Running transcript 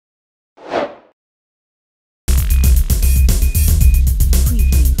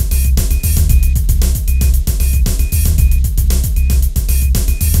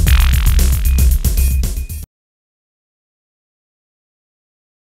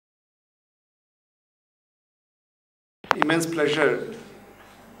immense pleasure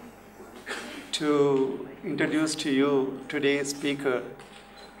to introduce to you today's speaker,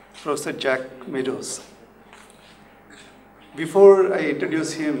 Professor Jack Meadows. Before I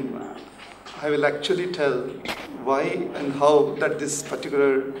introduce him, I will actually tell why and how that this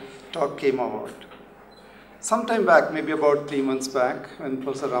particular talk came about. Some time back, maybe about 3 months back, when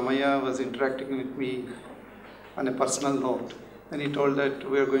Professor Ramaya was interacting with me on a personal note, and he told that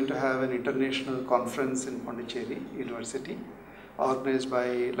we are going to have an international conference in Pondicherry University, organized by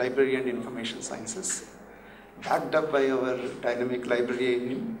Library and Information Sciences, backed up by our dynamic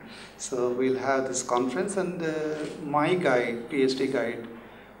librarian. So we'll have this conference, and my guide, PhD guide,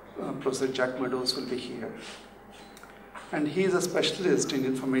 Professor Jack Meadows, will be here. And he is a specialist in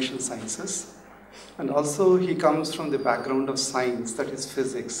information sciences, and also he comes from the background of science, that is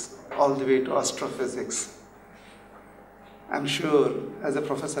physics, all the way to astrophysics. I'm sure as a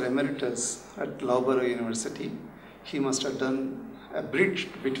Professor Emeritus at Loughborough University, he must have done a bridge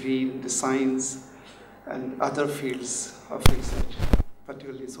between the science and other fields of research,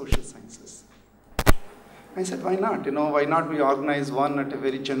 particularly social sciences. I said, why not? Why not we organize one at a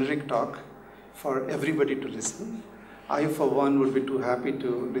very generic talk for everybody to listen? I, for one, would be too happy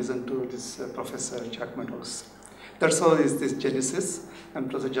to listen to this Professor Jack Meadows. That's how is this genesis. And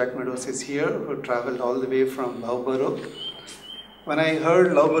Professor Jack Meadows is here, who traveled all the way from Loughborough. When I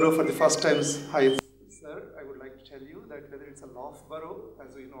heard Loughborough for the first time, hi, sir, I would like to tell you that whether it's a Loughborough,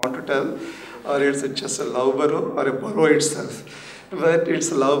 as we know what to tell, or it's just a Loughborough or a borough itself. But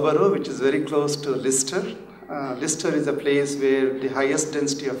it's a Loughborough, which is very close to Leicester. Leicester is a place where the highest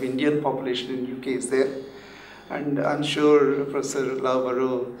density of Indian population in UK is there. And I'm sure Professor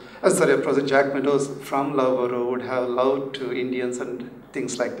Jack Meadows from Loughborough would have loved to Indians and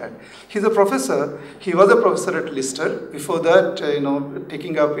things like that. He's a professor. He was a professor at Leicester. Before that,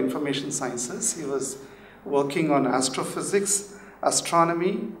 taking up information sciences, he was working on astrophysics,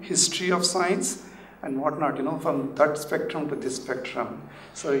 astronomy, history of science, and whatnot, from that spectrum to this spectrum.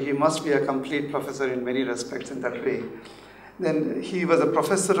 So he must be a complete professor in many respects in that way. Then he was a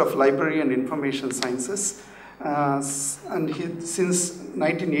professor of library and information sciences. And he, since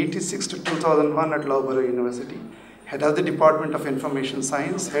 1986 to 2001 at Loughborough University, head of the Department of Information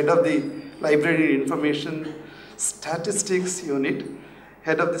Science, head of the Library Information Statistics Unit,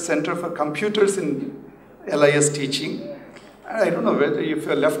 head of the Center for Computers in LIS Teaching. I don't know whether if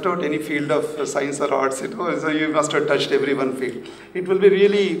you left out any field of science or arts, so you must have touched every one field. It will be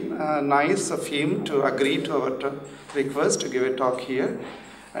really nice of him to agree to our request to give a talk here.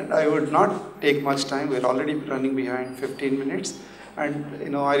 And I would not take much time. We're already running behind 15 minutes.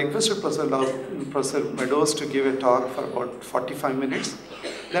 And I requested Professor Meadows to give a talk for about 45 minutes.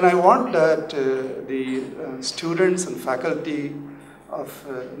 Then I want that the students and faculty of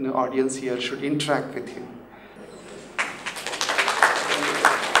the audience here should interact with him.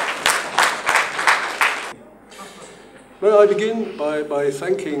 May I begin by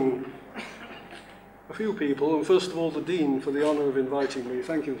thanking a few people, and first of all the Dean for the honour of inviting me.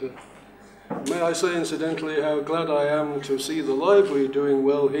 Thank you, sir. May I say incidentally how glad I am to see the library doing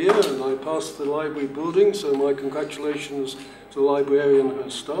well here, and I passed the library building, so my congratulations to the librarian and her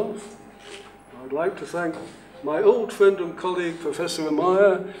staff. I'd like to thank my old friend and colleague, Professor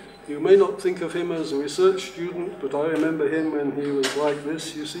Ramaya. You may not think of him as a research student, but I remember him when he was like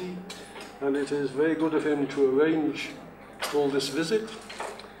this, you see, and it is very good of him to arrange all this visit.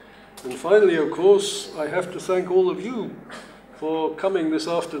 And finally, of course, I have to thank all of you for coming this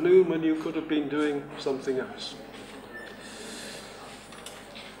afternoon when you could have been doing something else.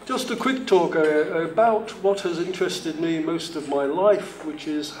 Just a quick talk about what has interested me most of my life, which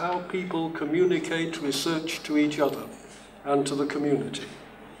is how people communicate research to each other and to the community.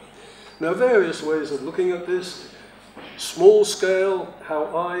 There are various ways of looking at this. Small scale,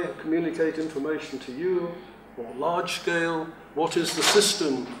 how I communicate information to you, or large scale, what is the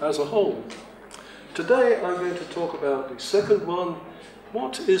system as a whole? Today I'm going to talk about the second one,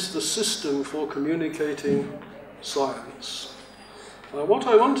 what is the system for communicating science? What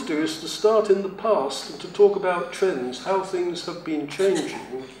I want to do is to start in the past and to talk about trends, how things have been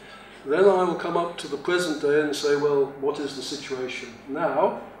changing. Then I will come up to the present day and say, well, what is the situation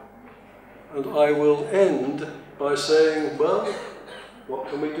now? And I will end by saying, well, what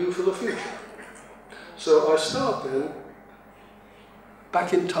can we do for the future? So I start then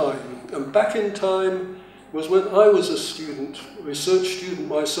back in time, and back in time was when I was a student, a research student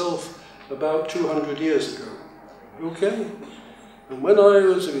myself, about 200 years ago. Okay? And when I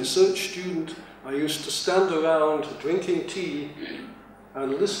was a research student, I used to stand around drinking tea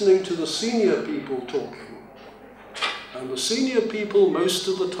and listening to the senior people talking. And the senior people, most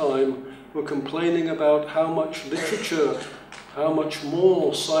of the time, were complaining about how much literature, how much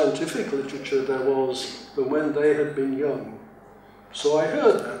more scientific literature there was than when they had been young. So I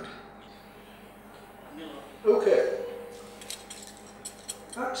heard that. Okay.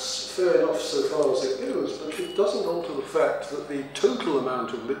 That's fair enough so far as it goes, but it doesn't alter the fact that the total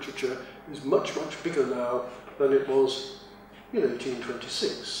amount of literature is much, much bigger now than it was in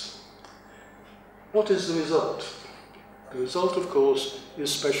 1826. What is the result? The result, of course, is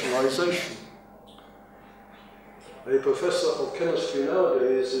specialization. A professor of chemistry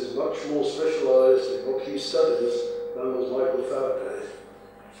nowadays is much more specialized in what he studies than was Michael Faraday.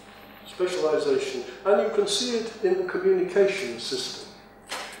 Specialization, and you can see it in the communication system.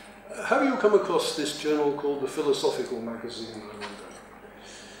 Have you come across this journal called the Philosophical Magazine,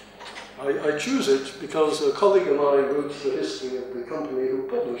 I wonder? I choose it because a colleague and I wrote the history of the company who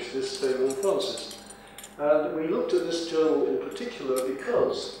published this, Taylor and Francis. And we looked at this journal in particular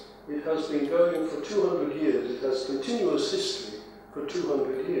because it has been going for 200 years. It has continuous history for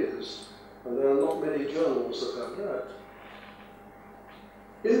 200 years. And there are not many journals that have that.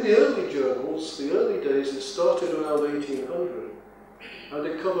 In the early journals, the early days, it started around 1800. And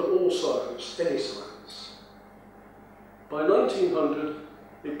it covered all science, any science. By 1900,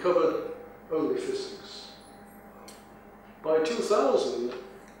 it covered only physics. By 2000,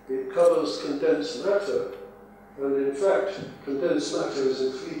 it covers condensed matter, and in fact, condensed matter is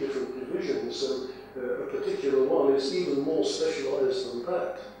in 3 different divisions, so a particular one is even more specialized than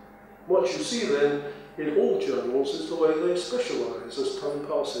that. What you see then in all journals is the way they specialize as time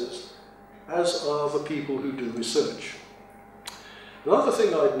passes, as are the people who do research. Another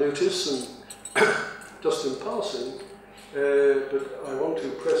thing I'd notice, and just in passing, but I want to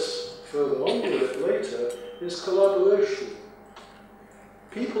press further on with it later, is collaboration.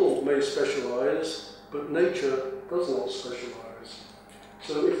 People may specialize, but nature does not specialize.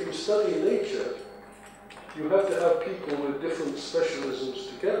 So if you study nature, you have to have people with different specialisms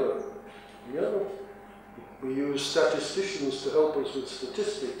together. Yeah. We use statisticians to help us with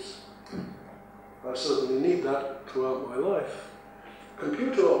statistics. I certainly need that throughout my life.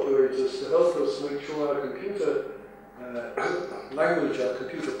 Computer operators to help us make sure our computer language, our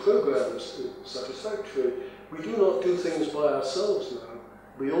computer programs is satisfactory. We do not do things by ourselves now.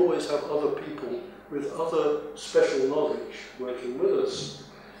 We always have other people with other special knowledge working with us.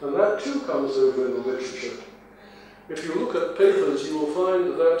 And that too comes over in the literature. If you look at papers, you will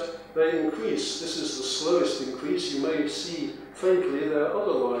find that they increase. This is the slowest increase. You may see faintly there are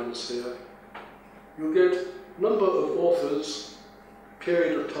other lines here. You get number of authors,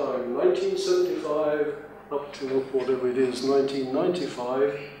 period of time, 1975 up to whatever it is,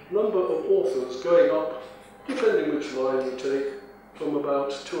 1995, number of authors going up, depending which line you take, from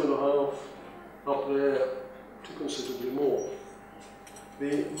about 2.5 up there to considerably more.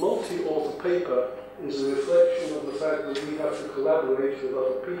 The multi-author paper is a reflection of the fact that we have to collaborate with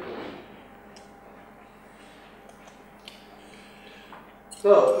other people.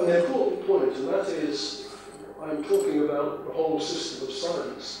 Now, an important point, and that is, I'm talking about the whole system of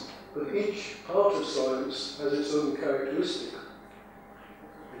science, but each part of science has its own characteristic.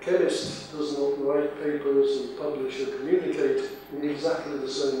 The chemist does not write papers and publish and communicate in exactly the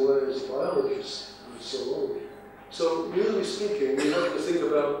same way as a biologist, and so on. So, really speaking, we have to think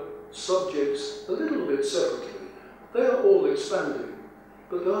about subjects a little bit separately. They are all expanding,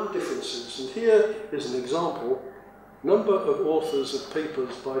 but there are differences. And here is an example, number of authors of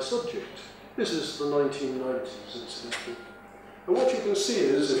papers by subject. This is the 1990s, incidentally. And what you can see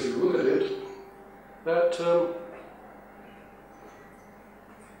is, if you look at it, that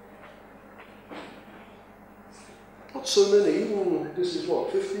not so many, even this is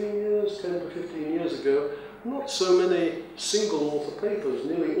what, 15 years, 10 to 15 years ago, not so many single author papers.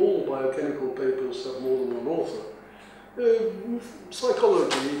 Nearly all biochemical papers have more than one author.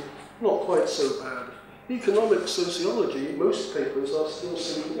 Psychology, not quite so bad. Economic sociology, most papers are still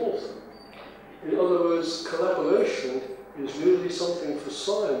single author. In other words, collaboration is really something for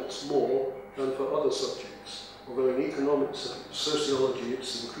science more than for other subjects, although in economic sociology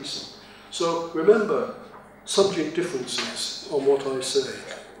it's increasing. So remember, subject differences on what I say.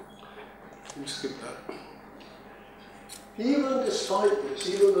 Let me skip that. Even despite this,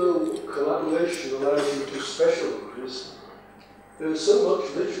 even though collaboration allows you to specialize, there's so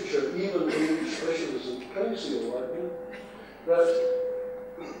much literature, even in each specialism, can you see all right now, that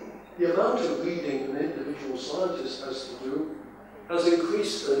the amount of reading an individual scientist has to do has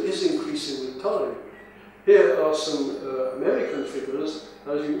increased and is increasing with time. Here are some American figures.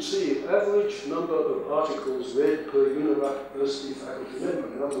 As you can see, average number of articles read per university faculty member.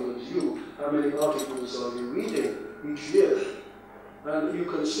 In other words, how many articles are you reading each year? And you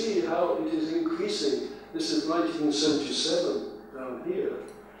can see how it is increasing. This is 1977 down here,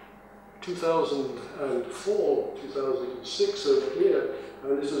 2004, 2006 over here,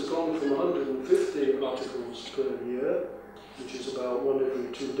 and this has gone from 150 articles per year, which is about 1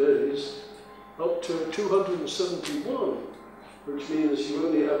 every 2 days, up to 271, which means you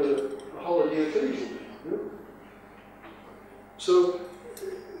only have a holiday occasionally. You know? So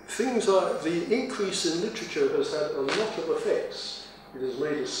the increase in literature has had a lot of effects. It has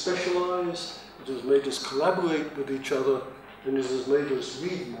made us specialise, it has made us collaborate with each other, and it has made us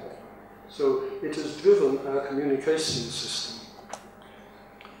read more. So it has driven our communication system.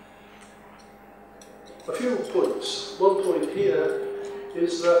 A few points. One point here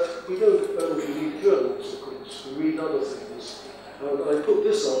is that we don't only read journals, of course, we read other things. And I put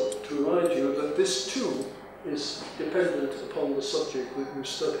this up to remind you that this too is dependent upon the subject that you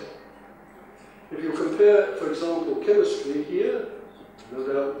study. If you compare, for example, chemistry here, no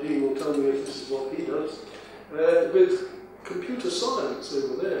doubt Dean will tell me if this is what he does, with computer science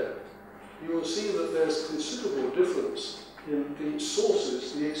over there, you will see that there's considerable difference in the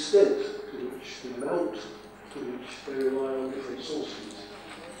sources, the extent to which, the amount to which they rely on different sources.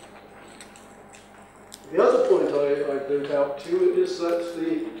 The other point I note out to you is that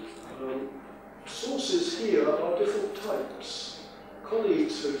the sources here are different types.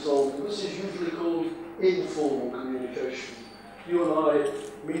 Colleagues, for example, this is usually called informal communication. You and I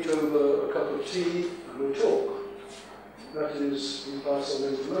meet over a cup of tea and we talk. That is, we pass on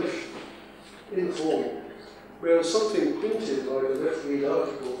information. Informal. Whereas something printed, like a left-read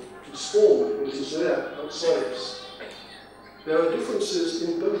article, is formal, which is there, outside us. There are differences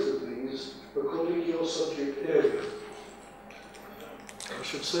in both of these according to your subject area. I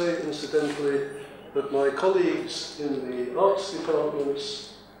should say, incidentally, that my colleagues in the arts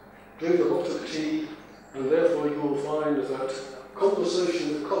departments drink a lot of tea, and therefore you will find that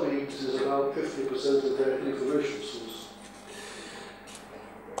conversation with colleagues is about 50% of their information source.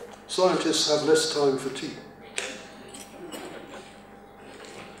 Scientists have less time for tea.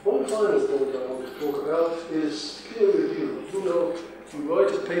 One final point I want to talk about is peer review. You know, you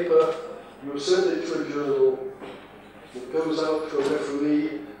write a paper, you send it to a journal, it goes out to a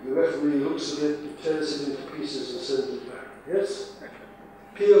referee, the referee looks at it, tears it into pieces and sends it back. Yes?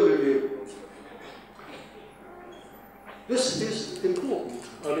 Peer review. This is important.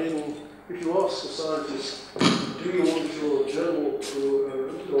 I mean, if you ask a scientist, do you want your journal to,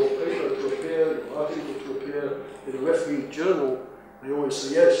 your paper to appear, your article to appear in a refereed journal, they always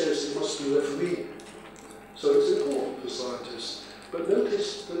say, yes, yes, it must be refereed. So it's important for scientists. But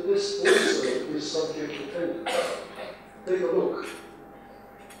notice that this also is subject dependent. Take a look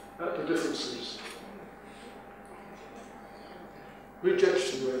at the differences.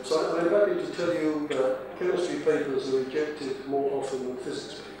 Rejection rates. I'm happy to tell you that chemistry papers are rejected more often than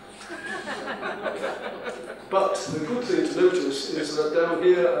physics papers. But the good thing to notice is that down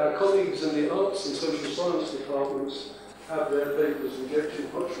here, our colleagues in the arts and social science departments have their papers rejected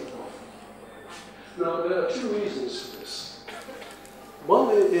much more often. Now, there are two reasons for this. One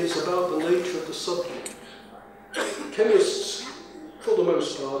is about the nature of the subject. Chemists, for the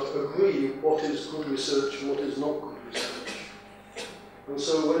most part, agree what is good research and what is not good research. And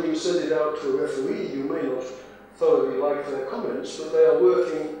so when you send it out to a referee, you may not thoroughly like their comments, but they are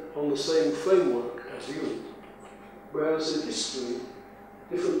working on the same framework as you. Whereas in history,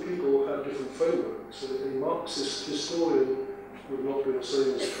 different people have different frameworks. So a Marxist historian would not be the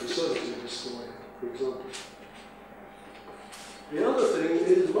same as a conservative historian, for example. The other thing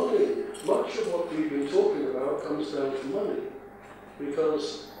is money. Much of what we've been talking about comes down to money,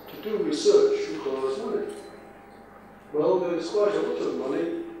 because to do research requires money. Well, there is quite a lot of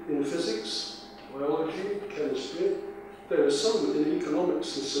money in physics, biology, chemistry. There is some in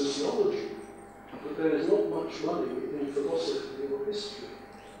economics and sociology, but there is not much money in philosophy or history.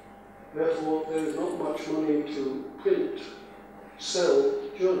 Therefore, there is not much money to print, sell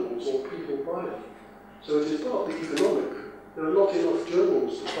journals, or people buy them. So it is partly economic. There are not enough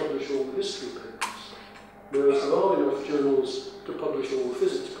journals to publish all the history papers, whereas there are enough journals to publish all the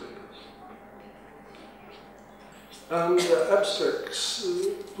physics papers. And abstracts,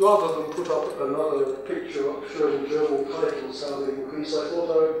 rather than put up another picture showing journal titles, how they increase, I thought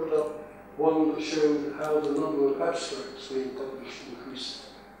I would put up one that showed how the number of abstracts being published increased.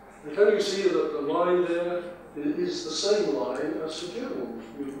 And can you see that the line there is the same line as the journal?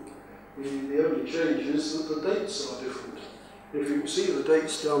 The only change is that the dates are different. If you can see the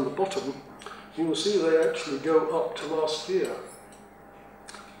dates down the bottom, you will see they actually go up to last year.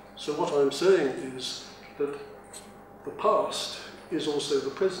 So what I'm saying is that the past is also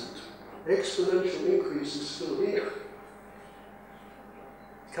the present. Exponential increase is still here.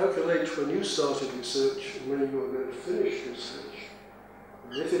 calculate when you started research and when you are going to finish research.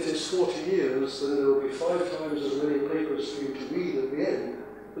 And if it is 40 years, then there will be 5 times as many papers for you to read at the end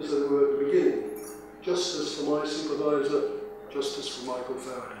as there were at the beginning. Just as for my supervisor, just as for Michael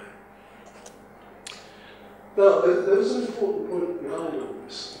Faraday. Now, there is an important point behind all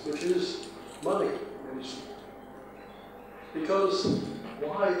this, which is money. Because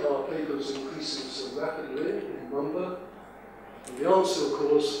why are papers increasing so rapidly in number? And the answer, of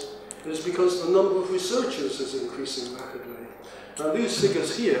course, is because the number of researchers is increasing rapidly. Now, these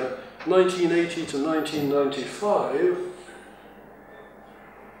figures here, 1980 to 1995,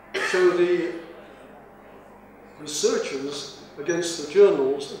 show the researchers against the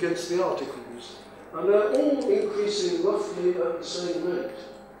journals, against the articles. And they're all increasing roughly at the same rate.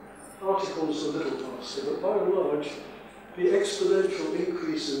 Articles a little faster, but by and large, the exponential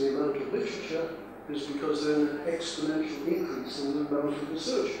increase in the amount of literature is because there's an exponential increase in the amount of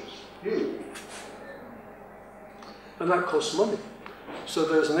researchers, you. And that costs money. So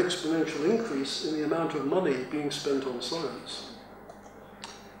there's an exponential increase in the amount of money being spent on science.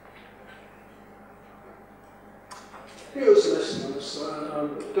 Here are some estimates,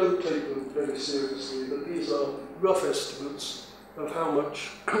 don't take them very seriously, but these are rough estimates of how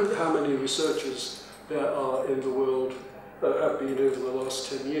many researchers there are in the world that have been over the last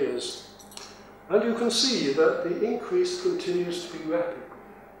 10 years. And you can see that the increase continues to be rapid.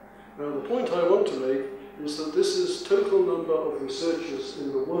 Now, the point I want to make is that this is total number of researchers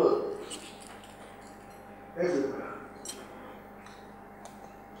in the world, everywhere.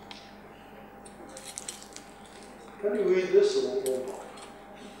 Can you read this or not?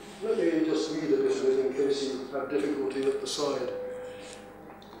 Let me just read a bit of it in case you have difficulty at the side.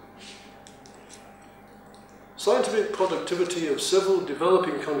 Scientific productivity of several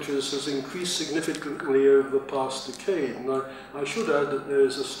developing countries has increased significantly over the past decade. And I should add that there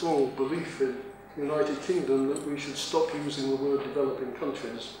is a strong belief in the United Kingdom that we should stop using the word developing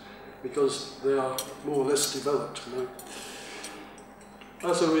countries because they are more or less developed. You know?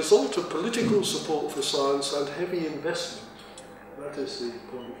 As a result of political support for science and heavy investment, that is the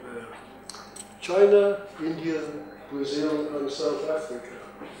point there. China, India, Brazil and South Africa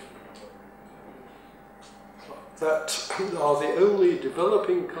that are the only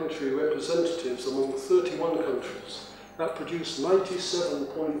developing country representatives among 31 countries that produce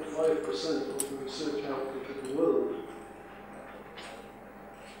 97.5% of the research output of the world.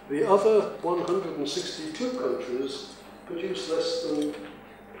 The other 162 countries produce less than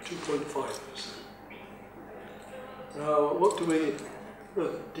 2.5%. Now, what do we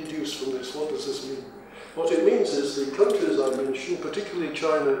deduce from this? What does this mean? What it means is the countries I mentioned, particularly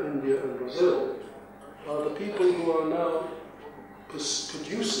China, India and Brazil, are the people who are now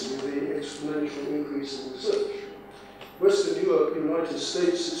producing the exponential increase in research. Western Europe, United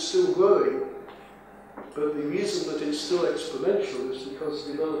States, is still growing, but the reason that it's still exponential is because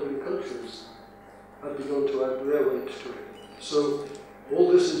developing countries have begun to add their weight to it. So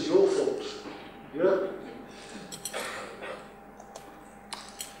all this is your fault. Yeah?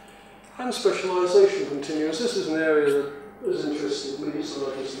 And specialization continues. This is an area that has interested me,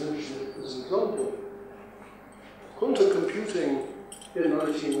 so I just mentioned it as an example. Quantum computing in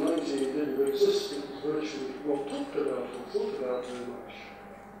 1990 didn't exist. It was virtually not talked about or thought about very much.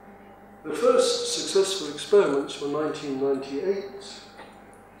 The first successful experiments were 1998,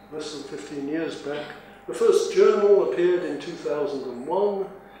 less than 15 years back. The first journal appeared in 2001,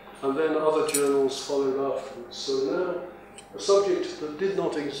 and then other journals followed afterwards. So now, a subject that did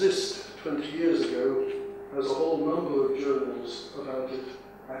not exist 20 years ago has a whole number of journals about it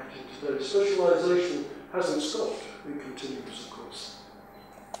active today. Specialization hasn't stopped, it continues, of course.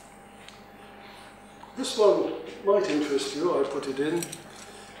 This one might interest you, I put it in.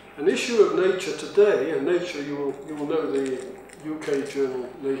 An issue of Nature today, and Nature, you will know the UK journal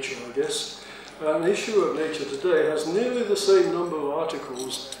Nature, I guess. An issue of Nature today has nearly the same number of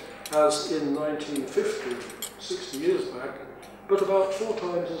articles as in 1950, 60 years back, but about 4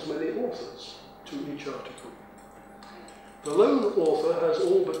 times as many authors to each article. The lone author has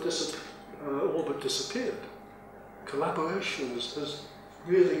all but disappeared. Collaboration has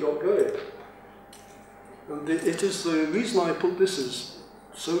really got going. And it is the reason I put this is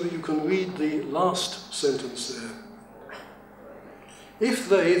so that you can read the last sentence there. If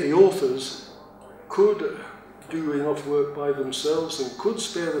they, the authors, could do enough work by themselves and could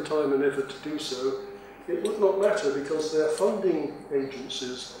spare the time and effort to do so, it would not matter because their funding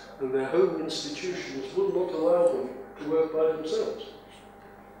agencies and their home institutions would not allow them to work by themselves.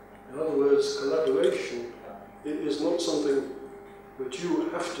 In other words, collaboration is not something that you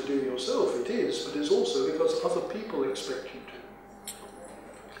have to do yourself. It is, but it's also because other people expect you to.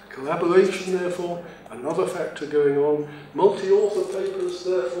 Collaboration, therefore, another factor going on. Multi-author papers,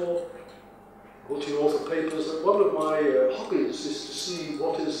 therefore, multi-author papers. One of my hobbies is to see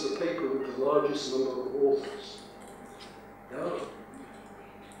what is the paper with the largest number of authors. Now,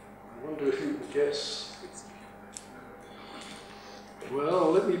 I wonder if you can guess.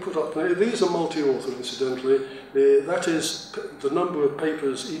 Well, let me put up, these are multi-author, incidentally. That is the number of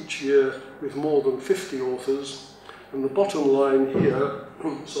papers each year with more than 50 authors. And the bottom line here,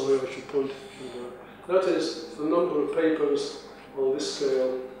 sorry, I should point, that is the number of papers on this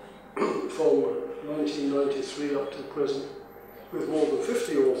scale from 1993 up to present with more than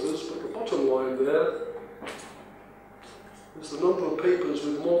 50 authors, but the bottom line there is the number of papers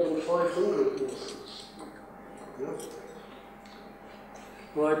with more than 500 authors. Yeah?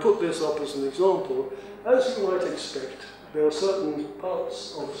 Well, I put this up as an example. As you might expect, there are certain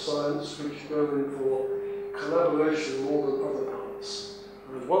parts of science which go in for collaboration more than other parts.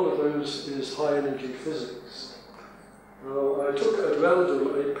 And one of those is high-energy physics. Now, I took at random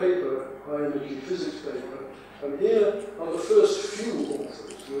a paper, high-energy physics paper, and here are the first few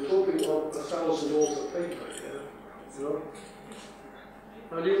authors. We're talking about a 1,000-author paper here. You know?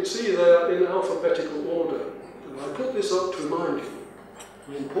 And you can see they are in alphabetical order. And I put this up to remind you.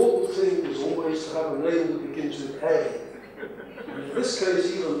 The important thing is always to have a name that begins with A. And in this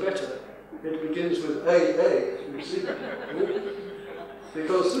case, even better, it begins with AA, you see?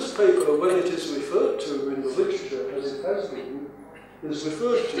 Because this paper, when it is referred to in the literature, as it has been, is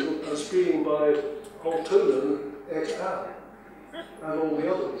referred to as being by Holtonen et al. And all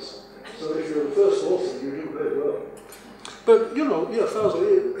the others. So if you're the first author, you do very well. But, you know, yeah,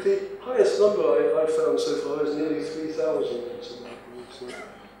 1,000, the highest number I've found so far is nearly 3,000.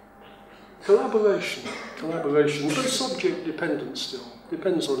 Collaboration, but subject dependent still.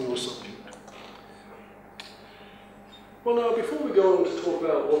 Depends on your subject. Well, now, before we go on to talk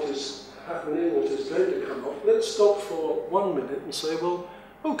about what is happening, what is going to come up, let's stop for 1 minute and say, well,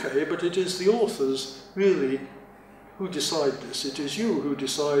 okay, but it is the authors, really, who decide this. It is you who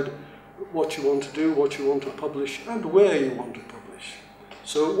decide what you want to do, what you want to publish, and where you want to publish.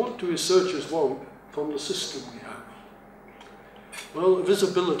 So what do researchers want from the system we have? Well,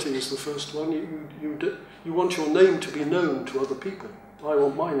 visibility is the first one. You want your name to be known to other people. I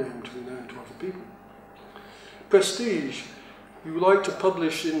want my name to be known to other people. Prestige. You like to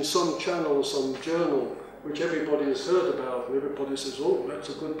publish in some channel, some journal, which everybody has heard about, and everybody says, oh, that's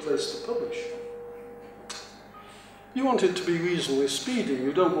a good place to publish. You want it to be reasonably speedy.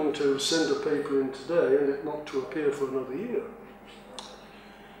 You don't want to send a paper in today and it not to appear for another year.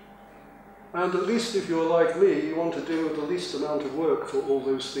 And at least if you're like me, you want to do the least amount of work for all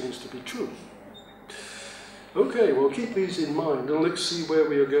those things to be true. Okay, well, keep these in mind and let's see where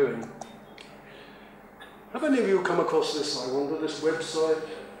we are going. Have any of you come across this, I wonder, this website?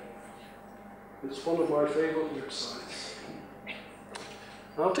 It's one of my favourite websites.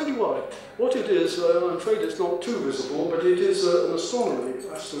 And I'll tell you why. What it is, I'm afraid it's not too visible, but it is an astronomy,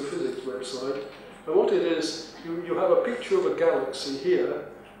 astrophysics website. And what it is, you have a picture of a galaxy here,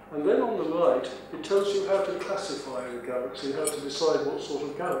 and then on the right, it tells you how to classify a galaxy, how to decide what sort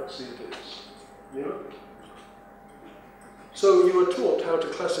of galaxy it is. You know? So you are taught how to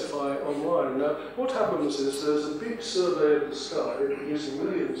classify online. Now, what happens is there's a big survey of the sky, producing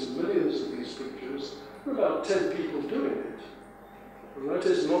millions and millions of these pictures, and about 10 people doing it. And that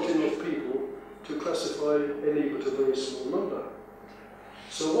is not enough people to classify any but a very small number.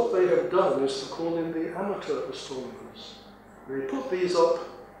 So what they have done is to call in the amateur astronomers. They put these up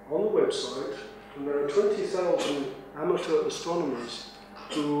on the website, and there are 20,000 amateur astronomers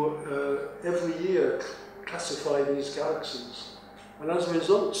who every year classify these galaxies. And as a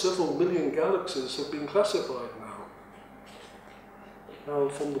result, several million galaxies have been classified now. Now,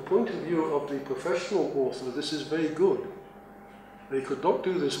 from the point of view of the professional author, this is very good. They could not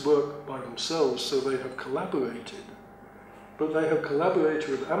do this work by themselves, so they have collaborated. But they have collaborated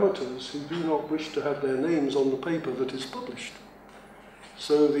with amateurs who do not wish to have their names on the paper that is published.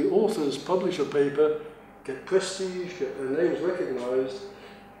 So the authors publish a paper, get prestige, get their names recognized,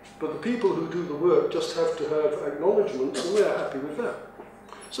 but the people who do the work just have to have acknowledgements, and they're happy with that.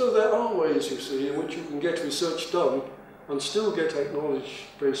 So there are ways, you see, in which you can get research done and still get acknowledged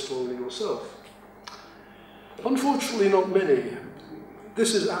based on yourself. Unfortunately, not many.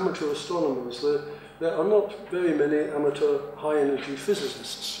 This is amateur astronomers. There are not very many amateur high-energy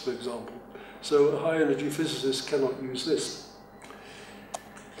physicists, for example. So a high-energy physicist cannot use this.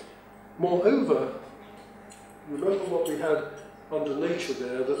 Moreover, remember what we had under nature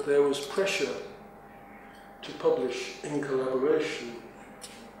there, that there was pressure to publish in collaboration.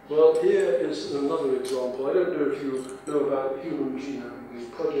 Well, here is another example. I don't know if you know about the human genome, the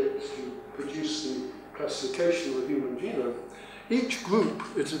project to produce the classification of the human genome. Each group,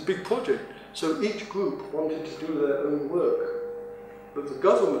 it's a big project, so each group wanted to do their own work. But the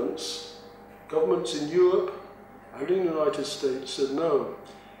governments in Europe and in the United States said, no,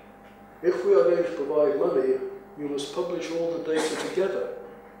 if we are going to provide money, you must publish all the data together.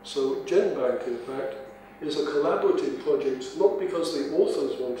 So GenBank, in fact, is a collaborative project, not because the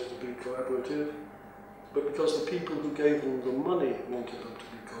authors wanted to be collaborative, but because the people who gave them the money wanted them to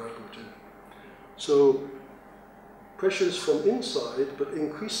be collaborative. So pressures from inside, but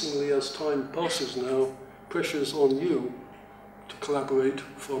increasingly as time passes now, pressures on you to collaborate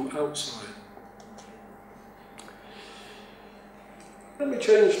from outside. Let me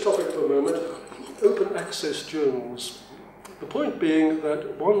change topic for a moment. Open access journals. The point being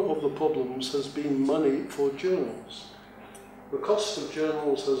that one of the problems has been money for journals. The cost of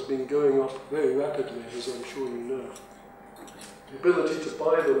journals has been going up very rapidly, as I'm sure you know. The ability to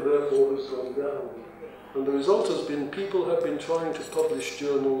buy them, therefore, has gone down. And the result has been people have been trying to publish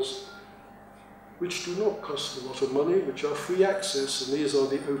journals which do not cost a lot of money, which are free access, and these are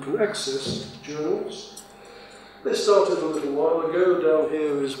the open access journals. They started a little while ago. Down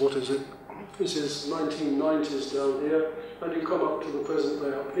here is, what is it? This is 1990s down here, and you come up to the present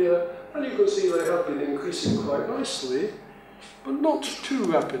day up here, and you can see they have been increasing quite nicely, but not too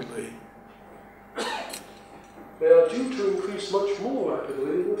rapidly. They are due to increase much more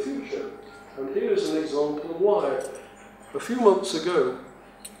rapidly in the future. And here is an example of why. A few months ago,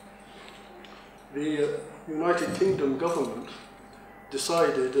 the United Kingdom government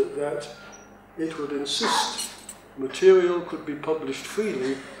decided that it would insist material could be published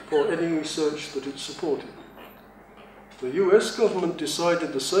freely for any research that it supported. The US government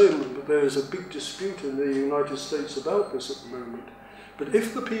decided the same, but there is a big dispute in the United States about this at the moment. But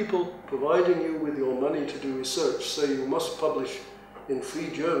if the people providing you with your money to do research say you must publish in free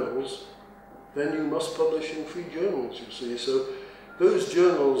journals, then you must publish in free journals, you see. So those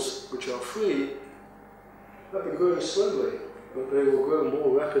journals which are free have been growing slowly, but they will grow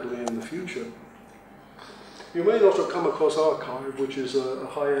more rapidly in the future. You may not have come across arXiv, which is a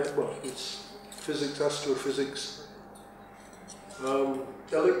higher, well, it's physics, astrophysics,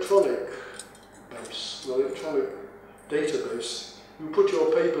 electronic database. You put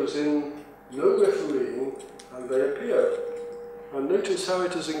your papers in, no refereeing, and they appear. And notice how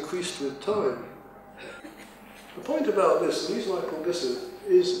it has increased with time. The point about this, the reason I put this in,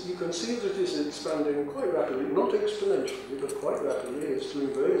 is you can see that it is expanding quite rapidly, not exponentially, but quite rapidly. It's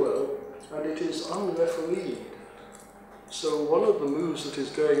doing very well, and it is unrefereed. So one of the moves that is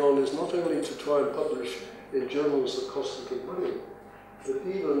going on is not only to try and publish in journals that cost little money, but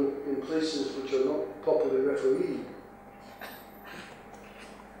even in places which are not properly refereed.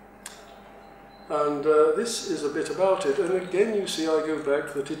 And this is a bit about it. And again, you see, I go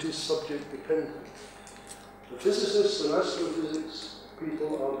back that it is subject dependent. The physicists and astrophysics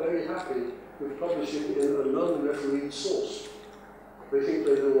people are very happy with publishing in a non-refereed source. They think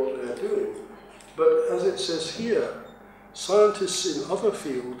they know what they are doing. But as it says here, scientists in other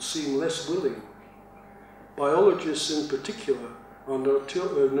fields seem less willing. Biologists in particular are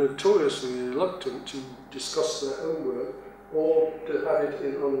notoriously reluctant to discuss their own work or to have it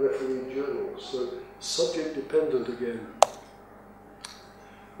in unrefereed journals. So subject dependent again.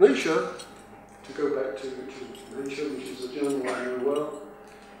 Nature, to go back to Nature, which is a journal I know well,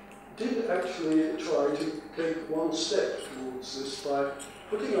 did actually try to take one step towards this by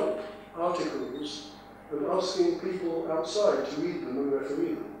putting up articles and asking people outside to read them and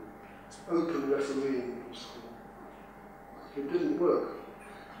referee them. Open refereeing, it was called. It didn't work.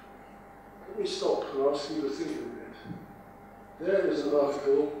 Let me stop and ask you to think a minute. There is an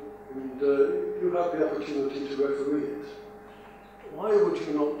article, and you have the opportunity to referee it. Why would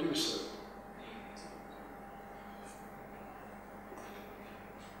you not do so?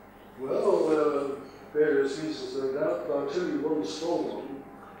 Well, there are various reasons, no doubt, but I'll tell you one strong one.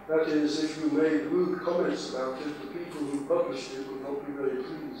 That is, if you made rude comments about it, the people who published it would not be very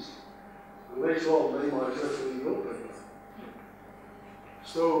pleased. And later on, they might referee your paper.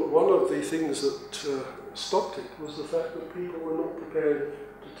 So one of the things that stopped it was the fact that people were not prepared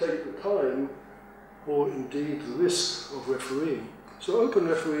to take the time or indeed the risk of refereeing. So open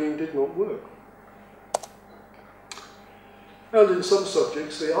refereeing did not work. And in some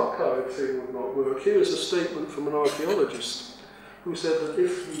subjects, the archive thing would not work. Here is a statement from an archaeologist who said that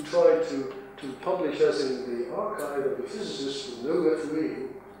if you tried to publish as in the archive of the physicists with no refereeing,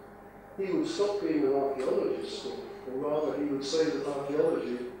 he would stop being an archaeologist, or rather he would say that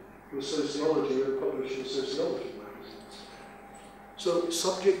archaeology was sociology and publish in sociology magazines. So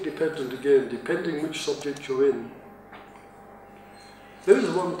subject dependent again, depending which subject you're in. There is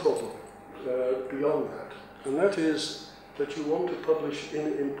one problem beyond that, and that is that you want to publish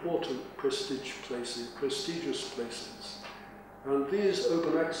in important prestigious places. And these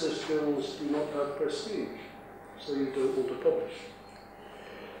open access journals do not have prestige, so you don't want to publish.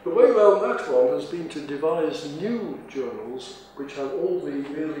 The way around that one has been to devise new journals which have all the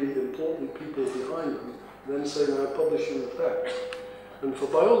really important people behind them, and then say, now publishing of that. And for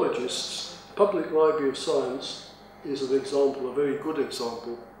biologists, Public Library of Science is an example, a very good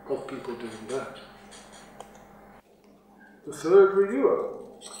example of people doing that. The third reviewer.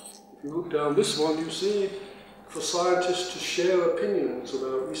 If you look down this one, you see for scientists to share opinions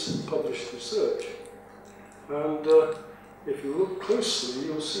about recent published research. And if you look closely,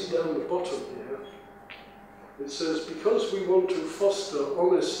 you'll see down the bottom here, it says, because we want to foster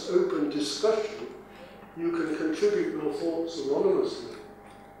honest, open discussion, you can contribute your thoughts anonymously.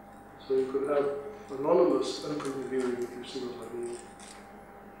 So you could have anonymous open reviewing, if you see what I mean.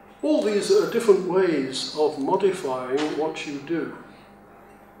 All these are different ways of modifying what you do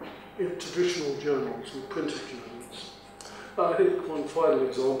in traditional journals and printed journals. I think one final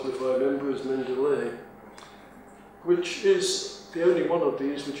example, if I remember, is Mendeley, which is the only one of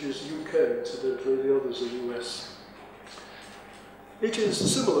these which is UK, incidentally, the others are US. It is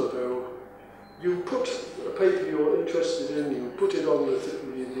similar though. You put a paper you're interested in, you put it on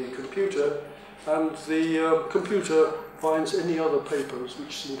the computer, and the computer finds any other papers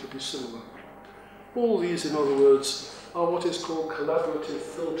which seem to be similar. All these, in other words, are what is called collaborative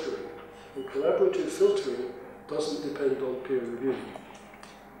filtering. And collaborative filtering doesn't depend on peer review.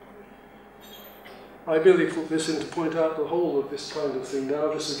 I merely put this in to point out the whole of this kind of thing.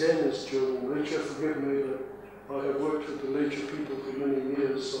 Now, this again is journal Nature. Forgive me that I have worked with the Nature people for many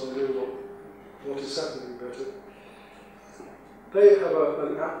years, so I know what is happening better. They have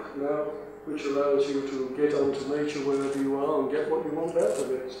an app now which allows you to get onto Nature wherever you are and get what you want out of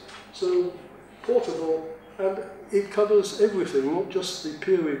it. So, portable, and it covers everything, not just the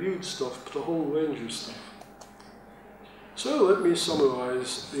peer-reviewed stuff, but a whole range of stuff. So let me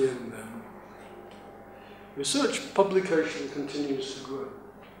summarize the end then. Research publication continues to grow,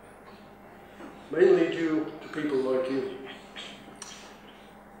 mainly due to people like you.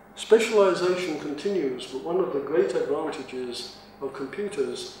 Specialization continues, but one of the great advantages of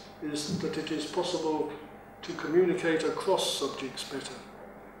computers is that it is possible to communicate across subjects better.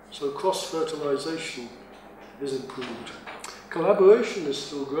 So cross-fertilization is improved. Collaboration is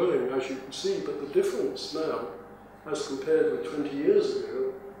still growing, as you can see, but the difference now, as compared with 20 years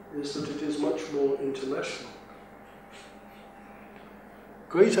ago, is that it is much more international.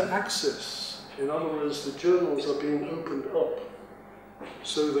 Greater access, in other words, the journals are being opened up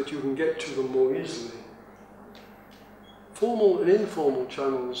so that you can get to them more easily. Formal and informal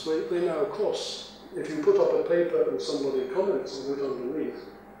channels, they now cross. If you put up a paper and somebody comments on it underneath,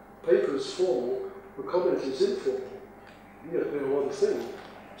 paper is formal, the comment is informal, yet they're one thing.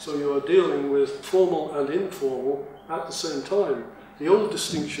 So you are dealing with formal and informal at the same time. The old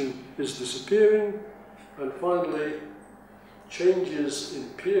distinction is disappearing, and finally, changes in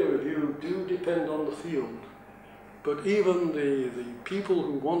peer review do depend on the field. But even the people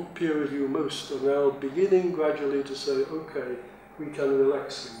who want peer review most are now beginning gradually to say, okay, we can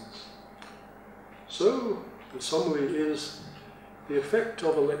relax things. So, the summary is, the effect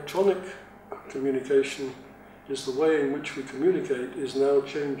of electronic communication is the way in which we communicate is now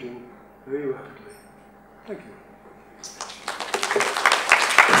changing very rapidly. Thank you.